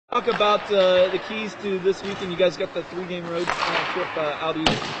Talk about the keys to this weekend. You guys got the 3-game road trip out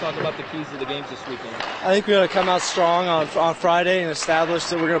east. Talk about the keys to the games this weekend. I think we got to come out strong on Friday and establish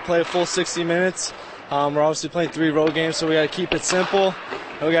that we're going to play a full 60 minutes. We're obviously playing 3 road games, so we got to keep it simple.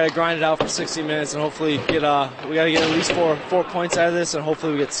 And we got to grind it out for 60 minutes and hopefully we got to get at least four points out of this, and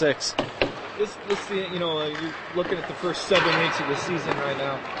hopefully we get 6. You're looking at the first 7 weeks of the season right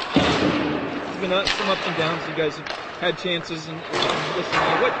now. There's been some ups and downs. You guys have had chances, and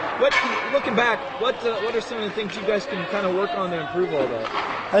looking back, what are some of the things you guys can kind of work on to improve all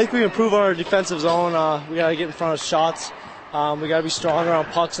that? I think we improve on our defensive zone. We got to get in front of shots. We got to be stronger on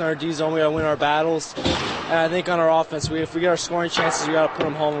pucks in our D zone. We got to win our battles. And I think on our offense, if we get our scoring chances, we got to put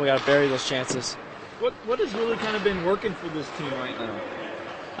them home, and we got to bury those chances. What has really kind of been working for this team right now?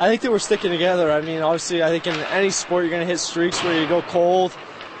 I think that we're sticking together. I mean, obviously, I think in any sport you're going to hit streaks where you go cold.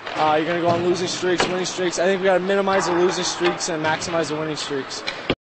 You're going to go on losing streaks, winning streaks. I think we got to minimize the losing streaks and maximize the winning streaks.